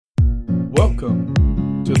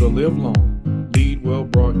Welcome to the Live Long, Lead Well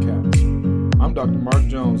broadcast. I'm Dr. Mark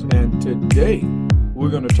Jones, and today we're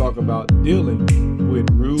going to talk about dealing with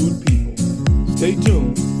rude people. Stay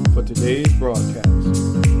tuned for today's broadcast.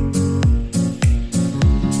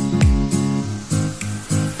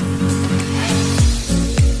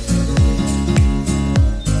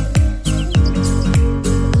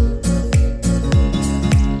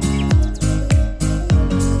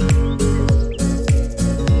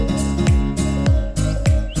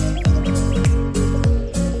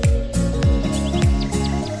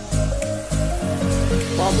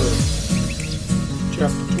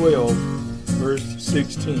 Chapter 12, verse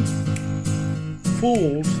 16.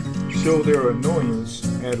 Fools show their annoyance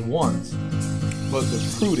at once, but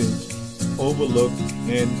the prudent overlook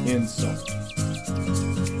an insult.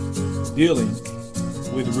 Dealing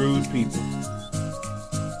with rude people.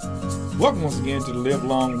 Welcome once again to the Live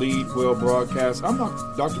Long, Lead Well broadcast. I'm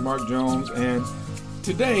Dr. Mark Jones, and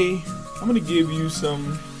today I'm going to give you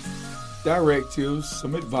some directives,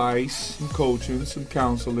 some advice, some coaching, some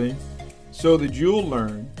counseling, so that you'll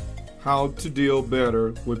learn how to deal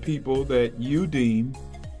better with people that you deem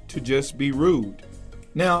to just be rude.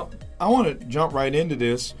 Now, I want to jump right into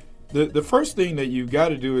this. The first thing that you've got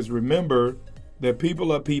to do is remember that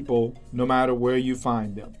people are people no matter where you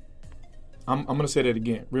find them. I'm going to say that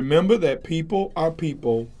again. Remember that people are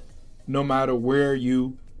people no matter where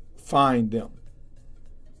you find them.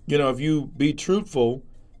 You know, if you be truthful,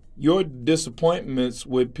 your disappointments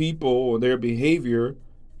with people or their behavior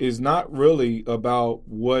is not really about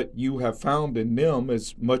what you have found in them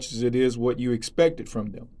as much as it is what you expected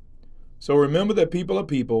from them. So remember that people are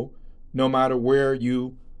people no matter where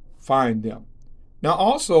you find them. Now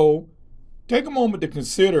also, take a moment to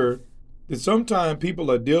consider that sometimes people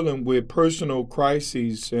are dealing with personal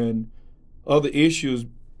crises and other issues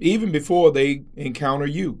even before they encounter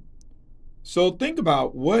you. So think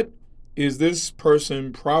about, what is this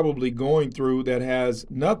person probably going through that has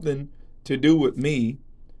nothing to do with me,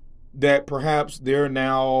 that perhaps they're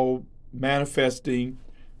now manifesting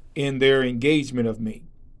in their engagement of me.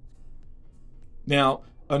 Now,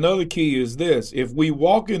 another key is this. If we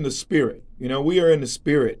walk in the Spirit, we are in the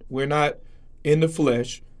Spirit. We're not in the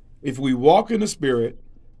flesh. If we walk in the Spirit,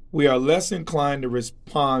 we are less inclined to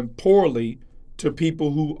respond poorly to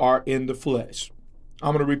people who are in the flesh.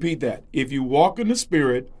 I'm going to repeat that. If you walk in the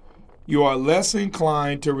Spirit, you are less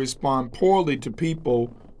inclined to respond poorly to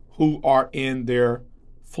people who are in their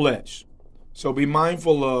flesh. So be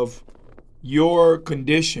mindful of your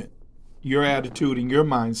condition, your attitude, and your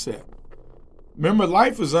mindset. Remember,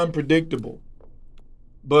 life is unpredictable.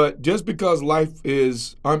 But just because life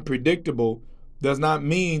is unpredictable does not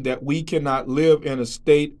mean that we cannot live in a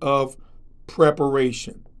state of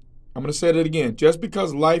preparation. I'm going to say that again. Just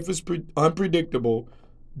because life is unpredictable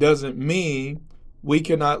doesn't mean we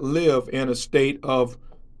cannot live in a state of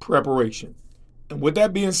preparation. And with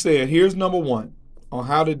that being said, here's number one on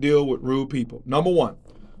how to deal with rude people. Number one,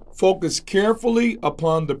 focus carefully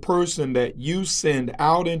upon the person that you send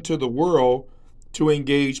out into the world to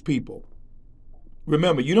engage people.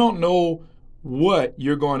 Remember, you don't know what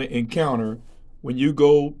you're going to encounter when you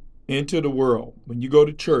go into the world, when you go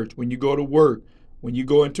to church, when you go to work, when you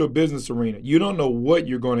go into a business arena. You don't know what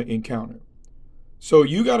you're going to encounter. So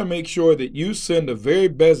you got to make sure that you send the very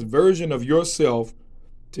best version of yourself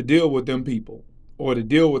to deal with them people or to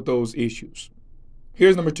deal with those issues.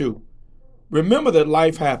 Here's number two. Remember that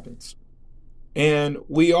life happens, and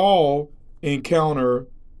we all encounter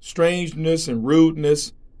strangeness and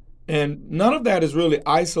rudeness, and none of that is really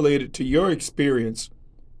isolated to your experience.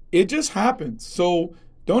 It just happens. So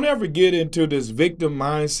don't ever get into this victim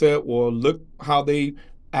mindset, or look how they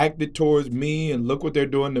acted towards me and look what they're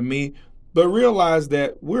doing to me. But realize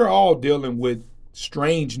that we're all dealing with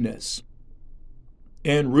strangeness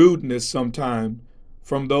and rudeness sometimes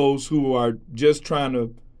from those who are just trying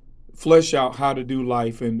to flesh out how to do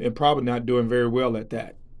life and probably not doing very well at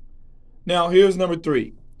that. Now, here's number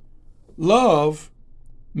three. Love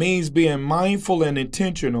means being mindful and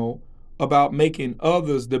intentional about making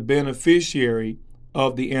others the beneficiary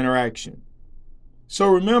of the interaction. So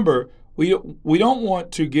remember, we don't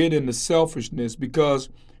want to get into selfishness, because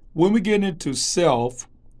when we get into self,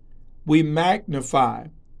 we magnify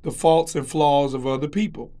the faults and flaws of other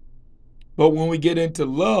people. But when we get into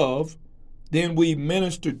love, then we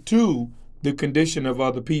minister to the condition of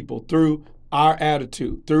other people through our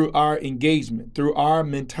attitude, through our engagement, through our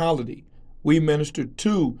mentality. We minister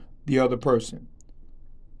to the other person.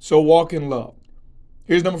 So walk in love.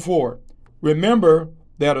 Here's number 4. Remember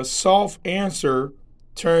that a soft answer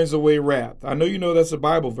turns away wrath. I know you know that's a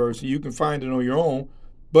Bible verse, and you can find it on your own,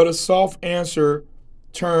 but a soft answer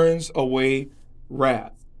turns away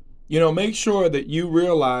wrath. Make sure that you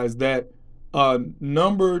realize that a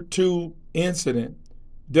number 2 incident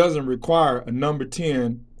doesn't require a number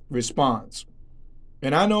 10 response.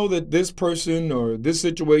 And I know that this person or this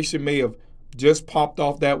situation may have just popped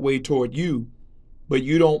off that way toward you, but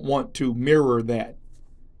you don't want to mirror that.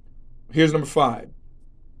 Here's number 5.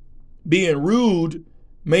 Being rude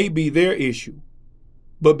may be their issue,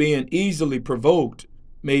 but being easily provoked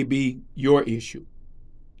may be your issue.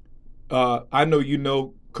 I know you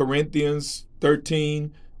know Corinthians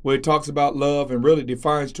 13, where it talks about love and really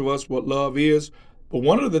defines to us what love is. But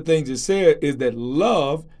one of the things it said is that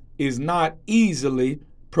love is not easily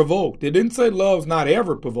provoked. It didn't say love's not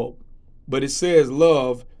ever provoked, but it says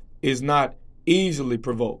love is not easily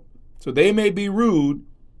provoked. So they may be rude,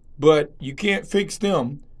 but you can't fix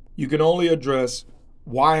them. You can only address,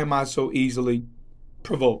 why am I so easily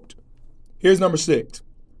provoked? Here's number 6.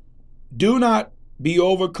 Do not be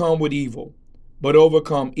overcome with evil, but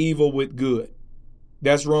overcome evil with good.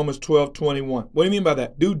 That's Romans 12:21. What do you mean by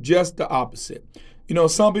that? Do just the opposite.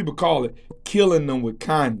 Some people call it killing them with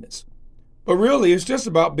kindness. But really, it's just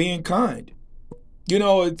about being kind.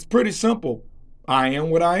 It's pretty simple. I am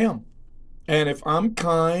what I am. And if I'm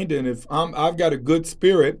kind and if I've got a good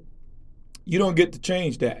spirit, you don't get to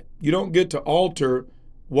change that. You don't get to alter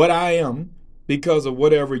what I am because of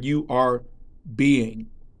whatever you are being.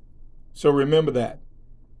 So remember that.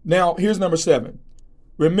 Now, here's number 7.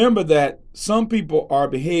 Remember that some people are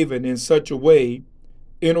behaving in such a way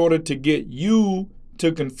in order to get you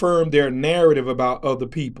to confirm their narrative about other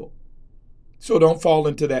people. So don't fall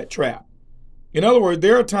into that trap. In other words,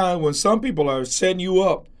 there are times when some people are setting you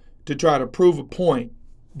up to try to prove a point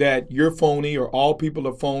that you're phony or all people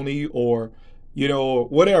are phony or,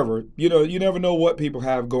 whatever. You never know what people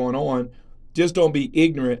have going on. Just don't be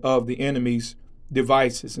ignorant of the enemy's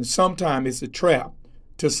devices. And sometimes it's a trap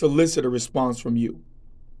to solicit a response from you.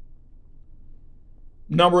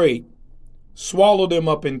 Number 8, swallow them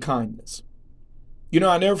up in kindness.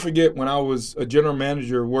 I never forget when I was a general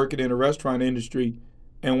manager working in the restaurant industry,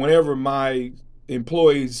 and whenever my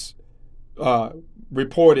employees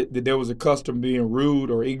reported that there was a customer being rude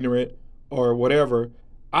or ignorant or whatever,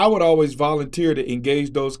 I would always volunteer to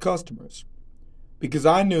engage those customers because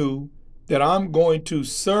I knew that I'm going to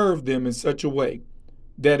serve them in such a way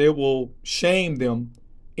that it will shame them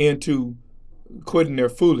into quitting their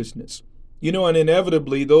foolishness. And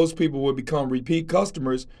inevitably those people would become repeat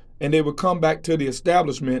customers and they would come back to the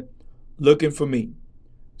establishment looking for me.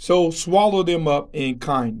 So swallow them up in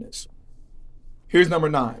kindness. Here's number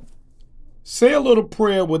 9. Say a little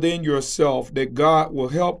prayer within yourself that God will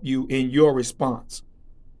help you in your response.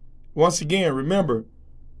 Once again, remember,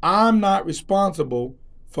 I'm not responsible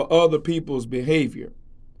for other people's behavior,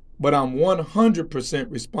 but I'm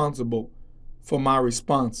 100% responsible for my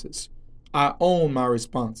responses. I own my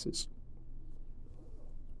responses.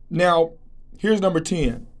 Now, here's number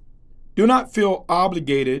 10. Do not feel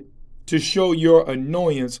obligated to show your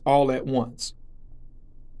annoyance all at once.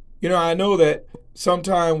 I know that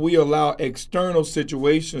sometimes we allow external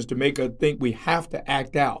situations to make us think we have to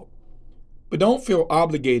act out. But don't feel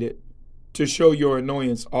obligated to show your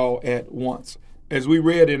annoyance all at once. As we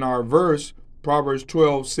read in our verse, Proverbs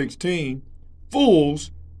 12:16,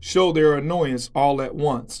 fools show their annoyance all at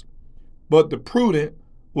once, but the prudent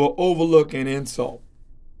will overlook an insult.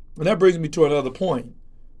 And that brings me to another point.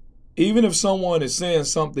 Even if someone is saying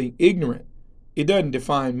something ignorant, it doesn't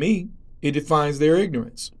define me. It defines their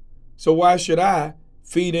ignorance. So why should I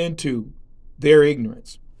feed into their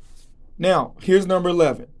ignorance? Now, here's number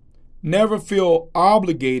 11. Never feel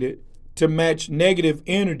obligated to match negative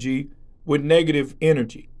energy with negative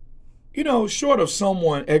energy. Short of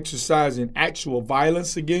someone exercising actual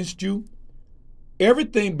violence against you,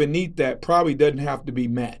 everything beneath that probably doesn't have to be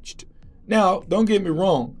matched. Now, don't get me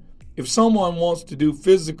wrong. If someone wants to do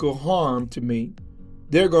physical harm to me,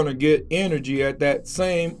 they're going to get energy at that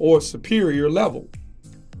same or superior level.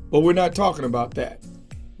 But we're not talking about that.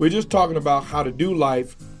 We're just talking about how to do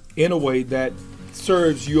life in a way that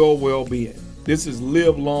serves your well-being. This is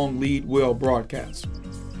Live Long, Lead Well broadcast.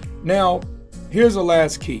 Now, here's the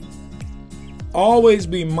last key. Always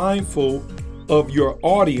be mindful of your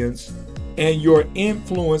audience and your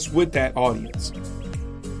influence with that audience.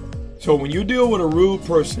 So when you deal with a rude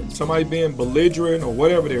person, somebody being belligerent or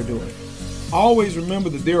whatever they're doing, always remember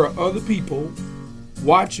that there are other people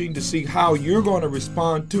watching to see how you're going to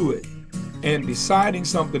respond to it and deciding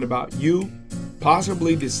something about you,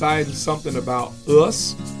 possibly deciding something about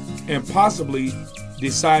us, and possibly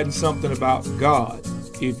deciding something about God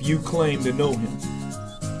if you claim to know Him.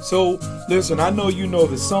 So listen, I know you know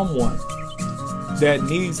there's someone that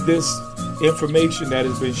needs this information that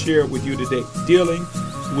has been shared with you today, dealing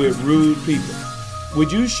with rude people.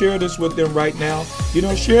 Would you share this with them right now?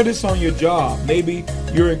 Share this on your job. Maybe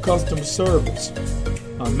you're in customer service.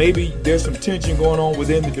 Maybe there's some tension going on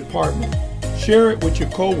within the department. Share it with your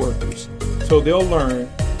coworkers so they'll learn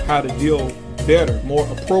how to deal better, more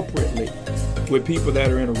appropriately with people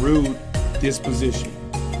that are in a rude disposition.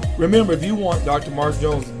 Remember, if you want Dr. Mark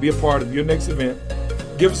Jones to be a part of your next event,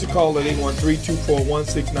 give us a call at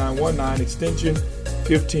 813-241-6919, extension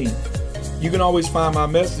 15. You can always find my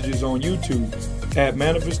messages on YouTube at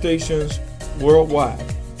Manifestations Worldwide.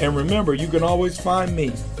 And remember, you can always find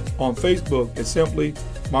me on Facebook at simply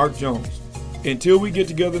Mark Jones. Until we get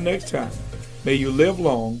together next time, may you live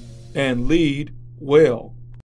long and lead well.